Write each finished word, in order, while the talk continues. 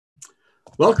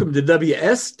Welcome to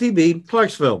WSTB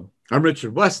Clarksville. I'm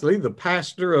Richard Wesley, the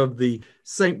pastor of the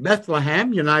St.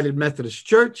 Bethlehem United Methodist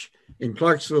Church in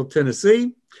Clarksville,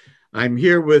 Tennessee. I'm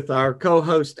here with our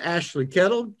co-host, Ashley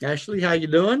Kettle. Ashley, how you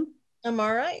doing? I'm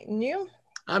all right. And you?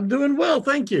 I'm doing well,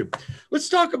 thank you. Let's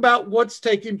talk about what's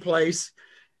taking place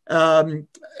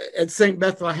at St.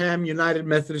 Bethlehem United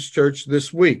Methodist Church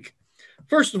this week.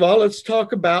 First of all, let's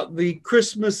talk about the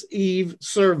Christmas Eve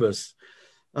service.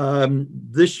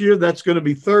 This year, that's going to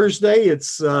be Thursday.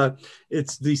 It's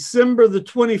December the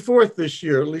 24th this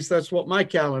year. At least that's what my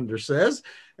calendar says.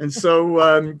 And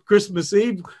so Christmas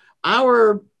Eve,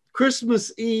 our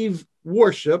Christmas Eve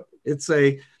worship, it's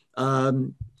a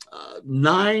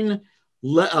nine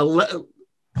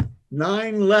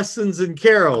lessons and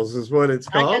carols is what it's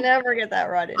called. I can never get that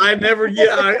right.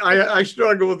 I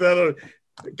struggle with that.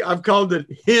 I've called it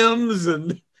hymns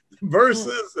and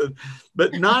verses,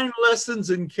 but 9 lessons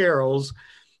and carols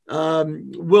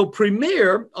will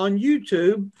premiere on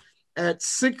YouTube at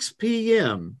 6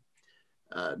 p.m.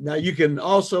 Now you can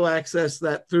also access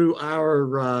that through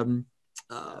our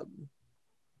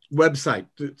website,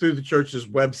 through the church's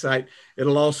website.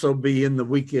 It'll also be in the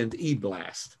weekend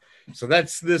e-blast. So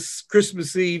that's this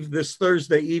Christmas Eve, this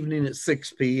Thursday evening at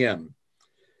 6 p.m.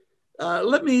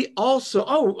 Let me also,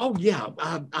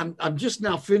 I'm just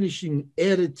now finishing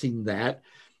editing that.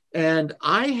 And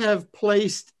I have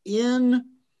placed in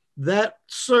that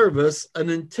service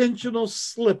an intentional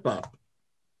slip up.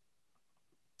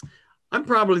 I'm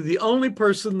probably the only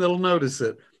person that'll notice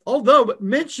it. Although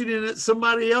mentioning it,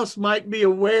 somebody else might be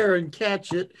aware and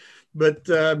catch it. But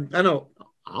I know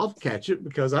I'll catch it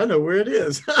because I know where it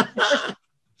is.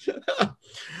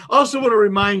 Also want to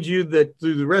remind you that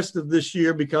through the rest of this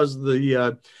year, because of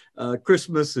the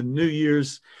Christmas and New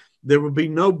Year's, there will be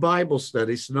no Bible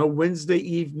studies, no Wednesday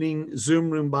evening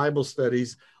Zoom room Bible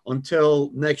studies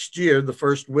until next year, the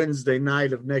first Wednesday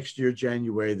night of next year,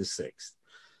 January the 6th.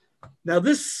 Now,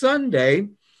 this Sunday,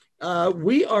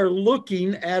 we are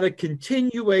looking at a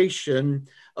continuation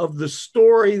of the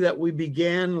story that we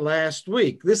began last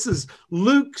week. This is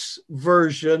Luke's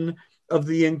version of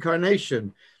the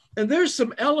incarnation. And there's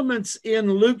some elements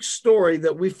in Luke's story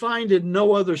that we find in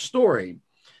no other story.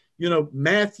 You know,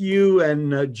 Matthew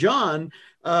and John,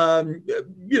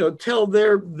 tell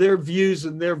their views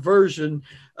and their version,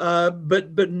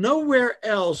 but nowhere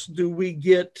else do we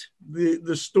get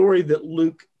the story that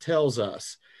Luke tells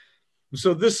us.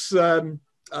 So this, I'm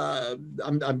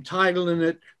titling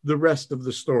it The Rest of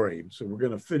the Story. So we're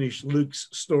going to finish Luke's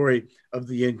story of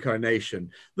the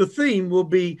incarnation. The theme will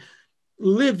be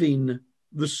living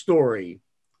the story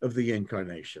of the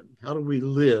incarnation. How do we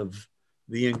live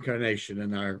the incarnation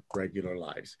in our regular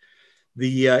lives?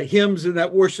 The hymns in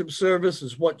that worship service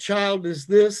is What Child Is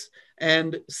This?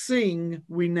 And Sing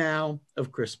We Now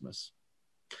of Christmas.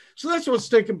 So that's what's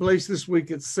taking place this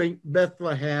week at St.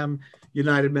 Bethlehem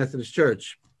United Methodist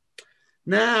Church.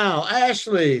 Now,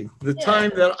 Ashley, the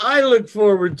time that I look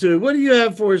forward to, what do you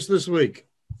have for us this week?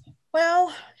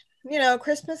 Well,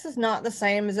 Christmas is not the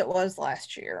same as it was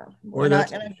last year. We're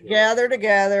not going to gather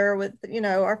together with,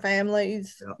 our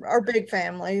families, our big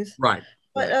families. Right.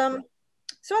 But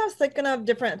so I was thinking of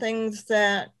different things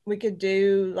that we could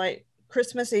do, like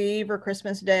Christmas Eve or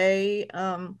Christmas Day.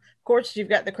 Of course, you've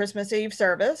got the Christmas Eve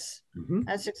service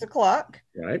at 6 o'clock.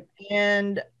 Right.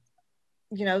 And,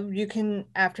 you can,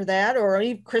 after that, or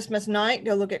Christmas night,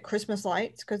 go look at Christmas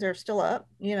lights because they're still up.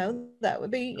 That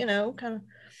would be, kind of,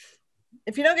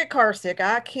 if you don't get car sick.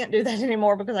 I can't do that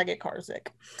anymore because I get car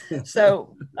sick.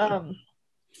 So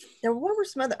there were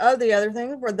some the other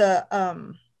things were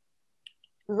the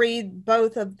read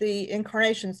both of the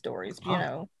incarnation stories,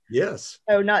 Yes.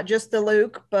 So not just the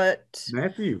Luke, but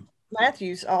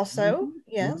Matthew's also.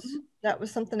 Yes. That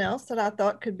was something else that I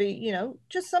thought could be,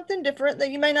 just something different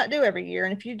that you may not do every year.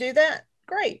 And if you do that,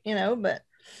 great, but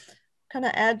kind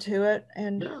of add to it.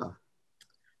 And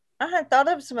I had thought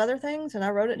of some other things and I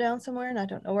wrote it down somewhere and I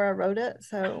don't know where I wrote it.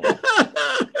 So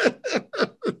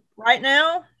right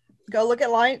now, go look at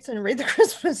lights and read the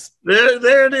Christmas.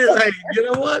 There it is. Hey,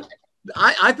 you know what?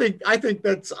 I think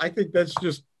that's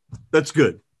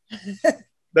good.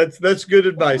 That's good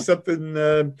advice.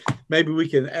 Something maybe we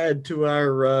can add to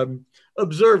our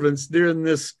observance during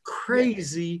this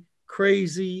crazy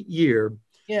year.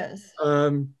 Yes.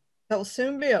 That'll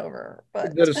soon be over.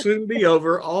 But that'll soon be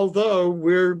over, although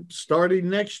we're starting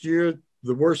next year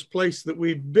the worst place that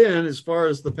we've been as far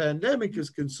as the pandemic is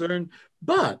concerned.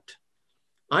 But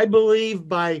I believe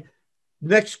by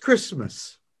next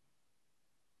Christmas,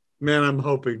 man, I'm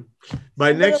hoping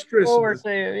by next Christmas,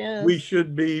 we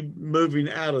should be moving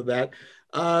out of that.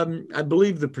 I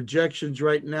believe the projections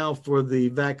right now for the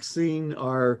vaccine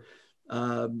are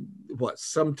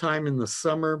sometime in the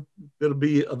summer it'll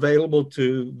be available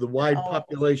to the wide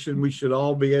population. We should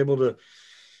all be able to.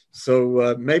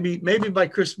 So maybe by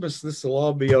Christmas this will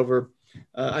all be over.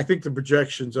 I think the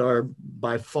projections are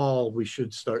by fall we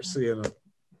should start seeing a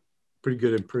pretty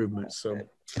good improvement. So,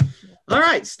 all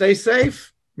right, stay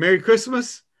safe. Merry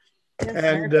Christmas, Yes,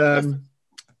 and Merry Christmas.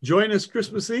 Join us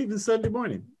Christmas Eve and Sunday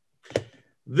morning.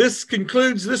 This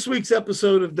concludes this week's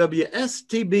episode of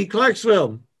WSTB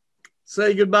Clarksville.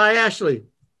 Say goodbye, Ashley.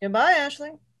 Goodbye,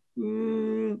 Ashley.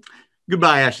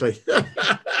 Goodbye, Ashley.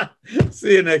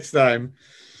 See you next time.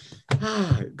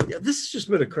 This has just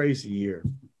been a crazy year.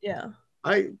 Yeah.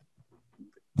 I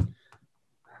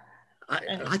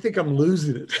think I'm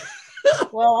losing it.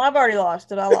 Well, I've already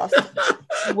lost it. I lost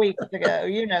it weeks ago.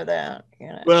 You know that. You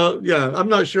know. Well, yeah, I'm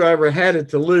not sure I ever had it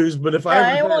to lose, but if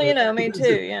I ever well, me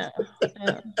too. Yeah.